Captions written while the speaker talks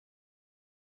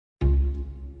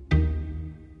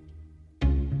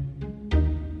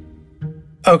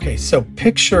Okay, so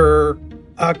picture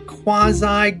a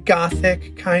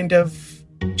quasi-Gothic kind of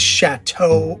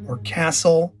chateau or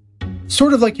castle,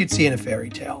 sort of like you'd see in a fairy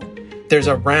tale. There's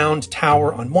a round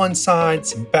tower on one side,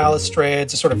 some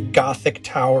balustrades, a sort of Gothic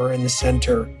tower in the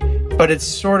center, but it's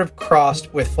sort of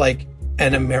crossed with like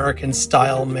an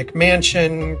American-style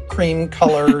McMansion,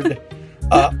 cream-colored,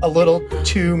 a little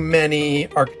too many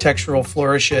architectural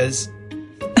flourishes.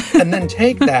 And then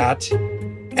take that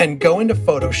and go into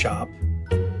Photoshop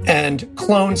and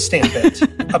clone stamp it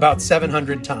about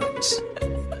 700 times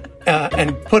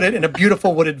and put it in a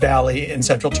beautiful wooded valley in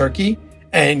central Turkey,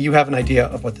 and you have an idea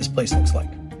of what this place looks like.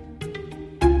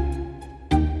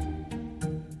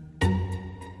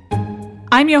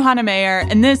 I'm Johanna Mayer,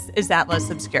 and this is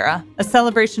Atlas Obscura, a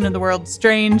celebration of the world's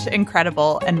strange,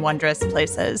 incredible, and wondrous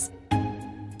places.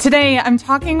 Today, I'm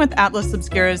talking with Atlas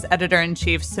Obscura's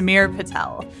editor-in-chief, Samir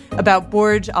Patel, about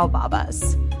Burj Al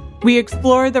Babas. We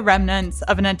explore the remnants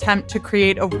of an attempt to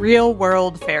create a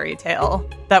real-world fairy tale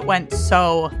that went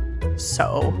so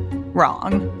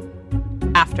wrong.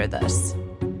 After this.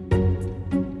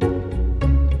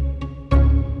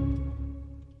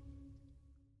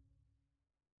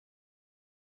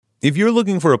 If you're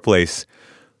looking for a place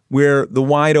where the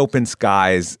wide open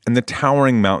skies and the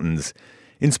towering mountains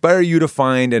inspire you to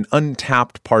find an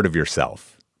untapped part of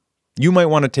yourself, you might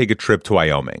want to take a trip to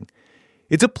Wyoming.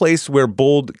 It's a place where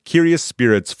bold, curious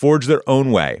spirits forge their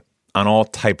own way on all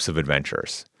types of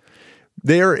adventures.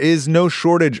 There is no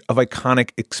shortage of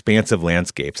iconic, expansive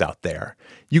landscapes out there.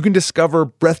 You can discover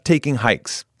breathtaking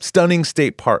hikes, stunning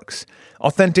state parks,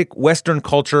 authentic Western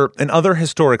culture, and other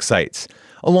historic sites,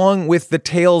 along with the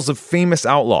tales of famous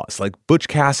outlaws like Butch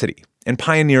Cassidy and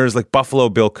pioneers like Buffalo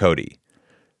Bill Cody.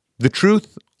 The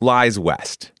truth lies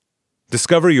west.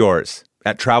 Discover yours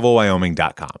at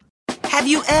travelwyoming.com. Have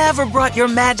you ever brought your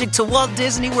magic to Walt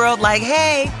Disney World like,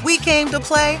 hey, we came to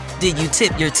play? Did you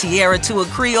tip your tiara to a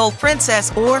Creole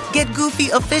princess or get goofy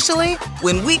officially?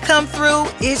 When we come through,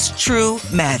 it's true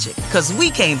magic, because we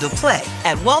came to play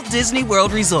at Walt Disney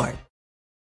World Resort.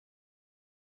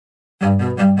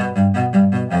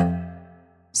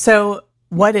 So,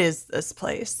 what is this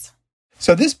place?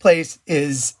 So this place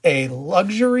is a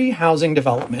luxury housing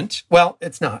development. Well,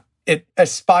 it's not. It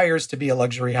aspires to be a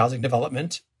luxury housing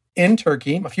development in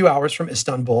Turkey, a few hours from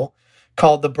Istanbul,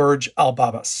 called the Burj Al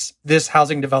Babas. This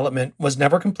housing development was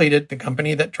never completed. The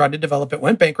company that tried to develop it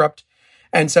went bankrupt.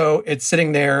 And so it's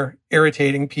sitting there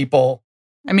irritating people.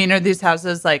 I mean, are these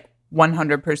houses like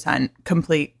 100%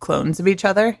 complete clones of each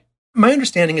other? My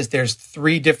understanding is there's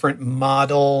 3 different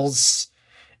models.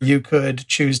 You could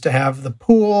choose to have the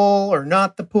pool or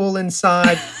not the pool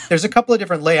inside. There's a couple of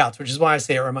different layouts, which is why I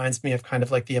say it reminds me of kind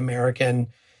of like the American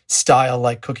style,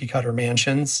 like cookie cutter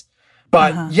mansions.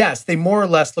 But yes, they more or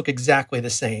less look exactly the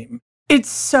same. It's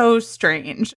so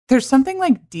strange. There's something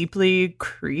like deeply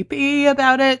creepy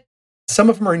about it. Some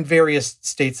of them are in various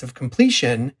states of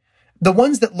completion. The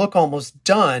ones that look almost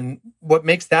done, what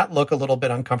makes that look a little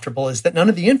bit uncomfortable is that none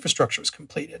of the infrastructure is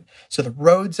completed. So the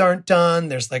roads aren't done.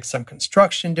 There's like some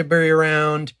construction debris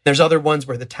around. There's other ones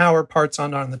where the tower parts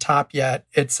aren't on the top yet.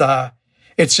 It's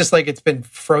just like it's been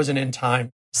frozen in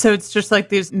time. So it's just like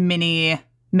these mini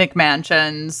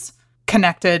McMansions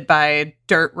connected by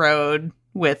dirt road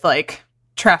with like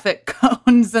traffic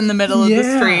cones in the middle of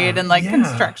the street and like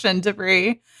construction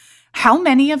debris. How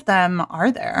many of them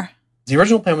are there? The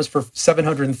original plan was for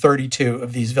 732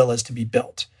 of these villas to be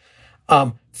built.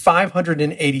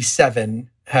 587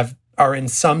 are in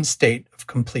some state of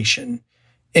completion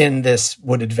in this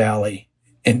wooded valley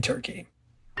in Turkey.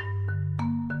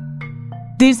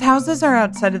 These houses are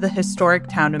outside of the historic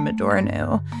town of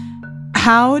Madornu.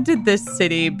 How did this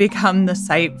city become the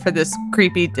site for this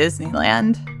creepy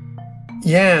Disneyland?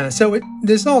 Yeah, so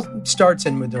this all starts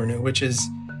in Madornu, which is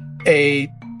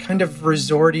a kind of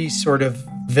resorty sort of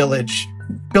village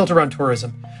built around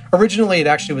tourism. Originally, it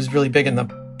actually was really big in the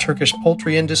Turkish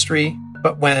poultry industry,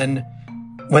 but when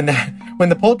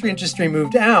the poultry industry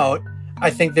moved out, I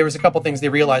think there was a couple things they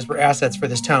realized were assets for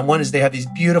this town. One is they have these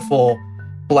beautiful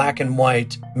black and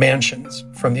white mansions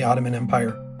from the Ottoman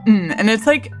Empire. And it's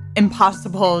like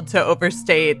impossible to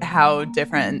overstate how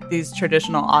different these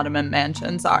traditional Ottoman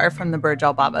mansions are from the Burj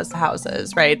Al Babas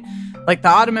houses, right? Like the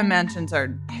Ottoman mansions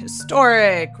are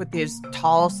historic with these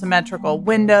tall symmetrical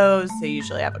windows. They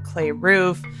usually have a clay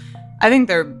roof. I think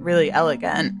they're really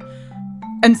elegant.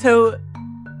 And so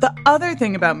the other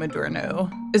thing about Madornu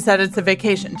is that it's a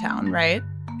vacation town, right?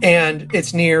 And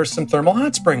it's near some thermal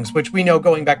hot springs, which we know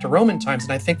going back to Roman times,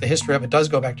 and I think the history of it does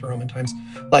go back to Roman times.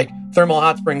 Like, thermal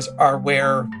hot springs are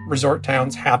where resort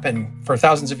towns happen for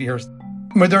thousands of years.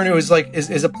 Madornu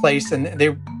is a place, and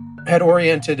had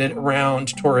oriented it around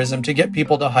tourism to get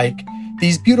people to hike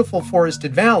these beautiful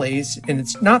forested valleys, and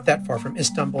it's not that far from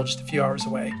Istanbul, just a few hours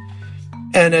away.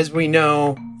 And as we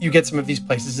know, you get some of these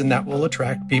places, and that will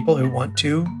attract people who want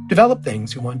to develop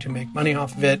things, who want to make money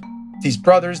off of it. These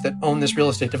brothers that own this real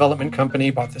estate development company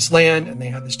bought this land, and they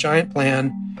had this giant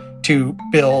plan to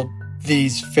build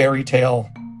these fairy tale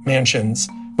mansions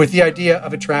with the idea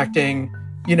of attracting,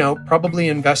 probably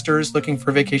investors looking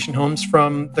for vacation homes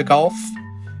from the Gulf.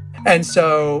 And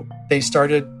so they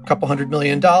started a couple $100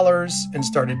 million and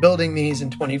started building these in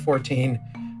 2014.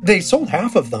 They sold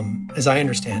half of them, as I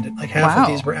understand it. Like half of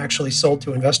these were actually sold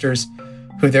to investors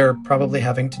who they're probably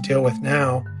having to deal with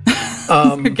now.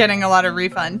 They're getting a lot of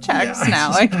refund checks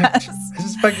now, I guess. I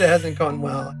suspect it hasn't gone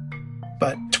well.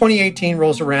 But 2018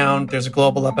 rolls around. There's a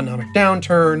global economic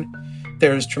downturn.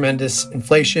 There's tremendous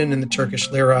inflation in the Turkish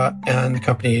lira, and the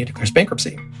company declares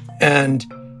bankruptcy. And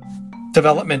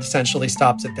development essentially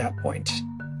stops at that point,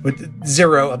 with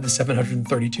 0 of the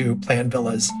 732 planned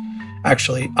villas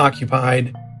actually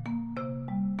occupied.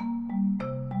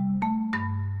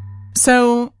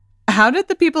 So how did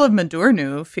the people of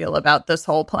Madurnu feel about this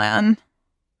whole plan?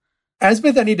 As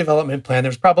with any development plan,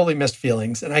 there's probably mixed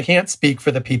feelings, and I can't speak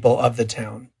for the people of the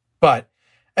town. But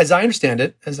as I understand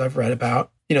it, as I've read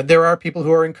about, there are people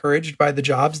who are encouraged by the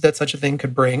jobs that such a thing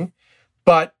could bring.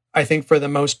 But I think for the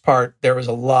most part, there was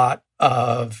a lot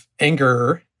of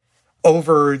anger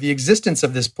over the existence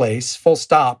of this place, full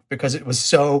stop, because it was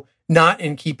so not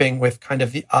in keeping with kind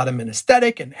of the Ottoman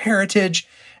aesthetic and heritage,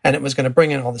 and it was going to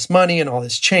bring in all this money and all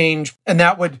this change, and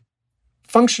that would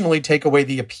functionally take away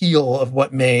the appeal of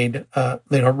what made a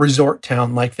resort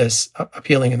town like this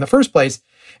appealing in the first place.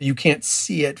 You can't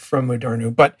see it from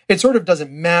Madurnu, but it sort of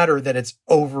doesn't matter that it's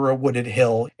over a wooded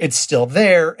hill. It's still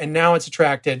there, and now it's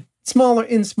attracted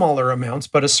smaller amounts,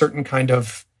 but a certain kind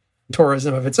of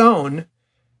tourism of its own.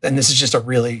 And this is just a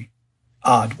really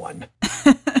odd one.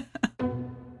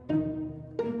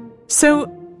 So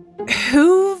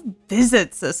who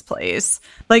visits this place?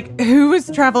 Like, who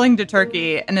is traveling to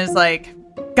Turkey and is like,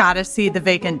 gotta see the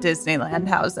vacant Disneyland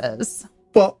houses?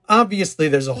 Well, obviously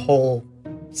there's a whole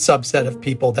subset of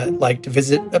people that like to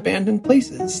visit abandoned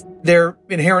places. They're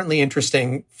inherently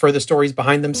interesting for the stories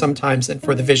behind them sometimes and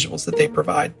for the visuals that they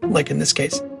provide, like in this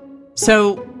case.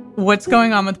 So what's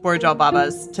going on with Burj Al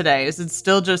Babas today? Is it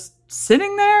still just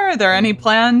sitting there? Are there any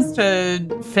plans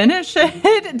to finish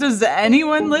it? Does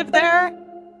anyone live there?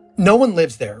 No one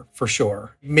lives there, for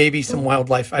sure. Maybe some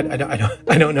wildlife. I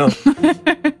don't know.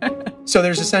 So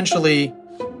there's essentially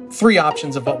 3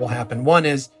 options of what will happen. One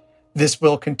is this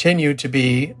will continue to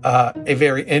be a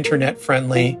very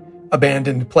internet-friendly,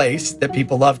 abandoned place that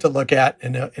people love to look at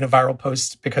in a viral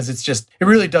post, because it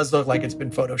really does look like it's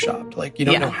been photoshopped. Like, you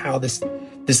don't know how this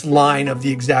line of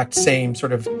the exact same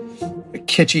sort of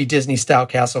kitschy Disney-style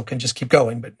castle can just keep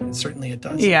going, but certainly it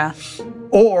does. Yeah.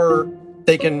 Or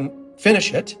they can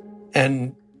finish it,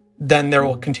 and then there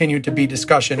will continue to be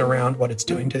discussion around what it's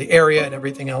doing to the area and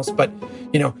everything else. But,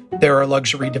 there are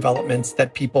luxury developments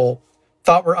that people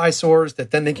thought were eyesores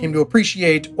that then they came to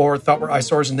appreciate, or thought were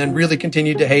eyesores and then really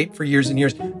continued to hate for years and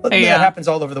years. That happens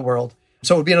all over the world.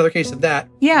 So it would be another case of that.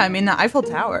 Yeah, I mean, the Eiffel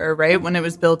Tower, right? When it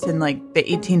was built in the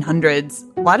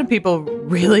 1800s, a lot of people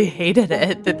really hated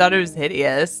it. They thought it was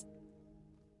hideous.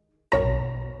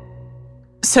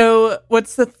 So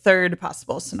what's the third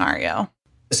possible scenario?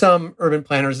 Some urban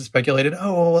planners have speculated,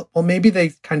 well, maybe they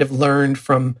kind of learned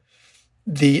from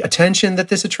the attention that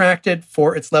this attracted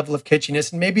for its level of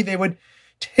kitschiness, and maybe they would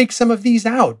take some of these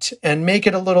out and make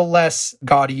it a little less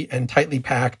gaudy and tightly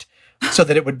packed so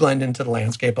that it would blend into the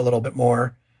landscape a little bit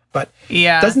more. But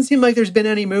it doesn't seem like there's been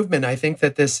any movement. I think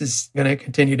that this is going to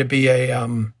continue to be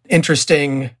a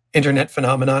interesting internet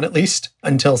phenomenon, at least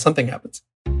until something happens.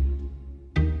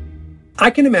 I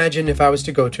can imagine if I was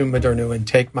to go to Madurnu and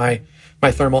take my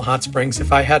thermal hot springs,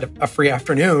 if I had a free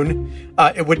afternoon,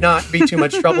 it would not be too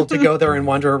much trouble to go there and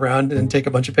wander around and take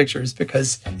a bunch of pictures,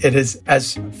 because it is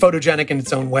as photogenic in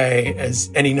its own way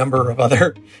as any number of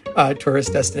other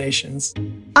tourist destinations.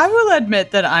 I will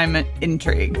admit that I'm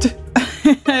intrigued.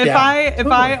 If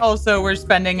I also were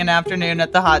spending an afternoon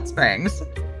at the hot springs,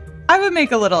 I would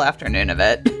make a little afternoon of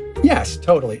it. Yes,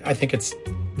 totally. I think it's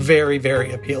very,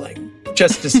 very appealing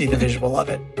just to see the visual of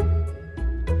it.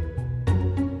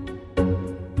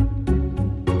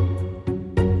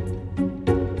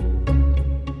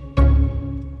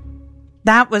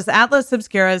 That was Atlas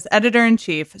Obscura's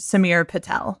editor-in-chief, Samir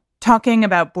Patel, talking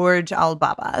about Burj Al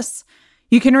Babas.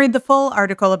 You can read the full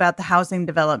article about the housing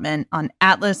development on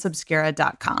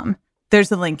atlasobscura.com.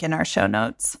 There's a link in our show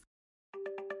notes.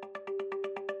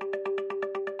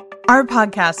 Our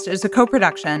podcast is a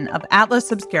co-production of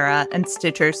Atlas Obscura and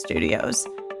Stitcher Studios.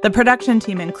 The production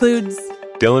team includes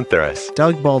Dylan Thuras,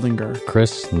 Doug Baldinger,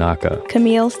 Chris Naka,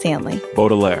 Camille Stanley,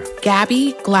 Baudelaire,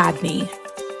 Gabby Gladney.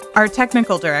 Our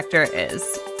technical director is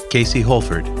Casey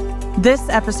Holford. This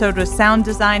episode was sound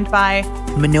designed by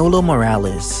Manolo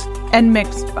Morales and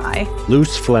mixed by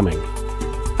Luce Fleming.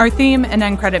 Our theme and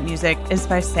end credit music is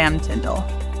by Sam Tyndall.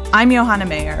 I'm Johanna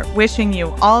Mayer, wishing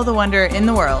you all the wonder in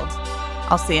the world.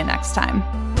 I'll see you next time.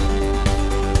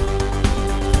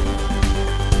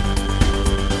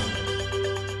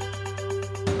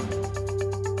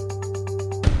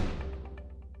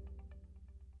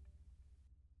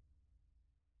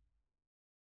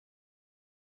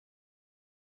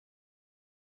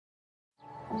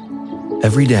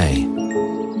 Every day,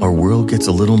 our world gets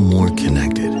a little more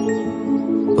connected,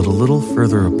 but a little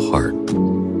further apart.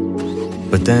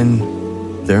 But then,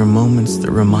 there are moments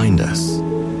that remind us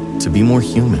to be more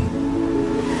human.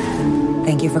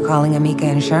 Thank you for calling Amica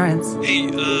Insurance. Hey,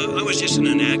 I was just in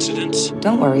an accident.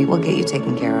 Don't worry, we'll get you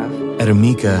taken care of. At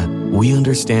Amica, we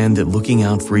understand that looking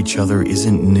out for each other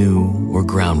isn't new or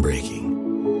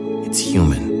groundbreaking. It's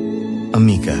human.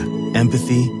 Amica,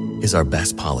 empathy is our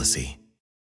best policy.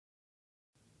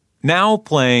 Now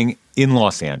playing in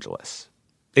Los Angeles.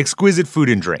 Exquisite food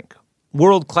and drink,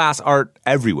 world-class art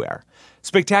everywhere,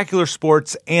 spectacular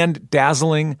sports, and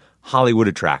dazzling Hollywood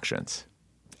attractions.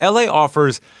 LA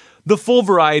offers the full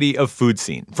variety of food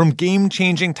scene, from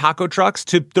game-changing taco trucks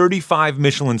to 35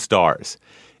 Michelin stars.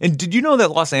 And did you know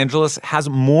that Los Angeles has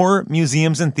more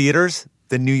museums and theaters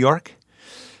than New York?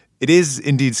 It is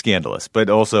indeed scandalous, but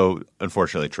also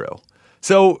unfortunately true.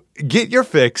 So get your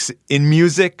fix in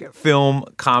music, film,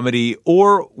 comedy,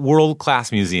 or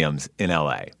world-class museums in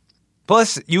LA.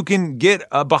 Plus, you can get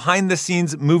a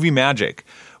behind-the-scenes movie magic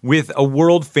with a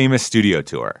world-famous studio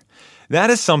tour. That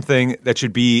is something that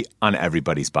should be on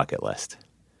everybody's bucket list.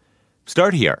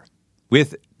 Start here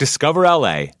with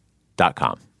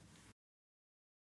discoverla.com.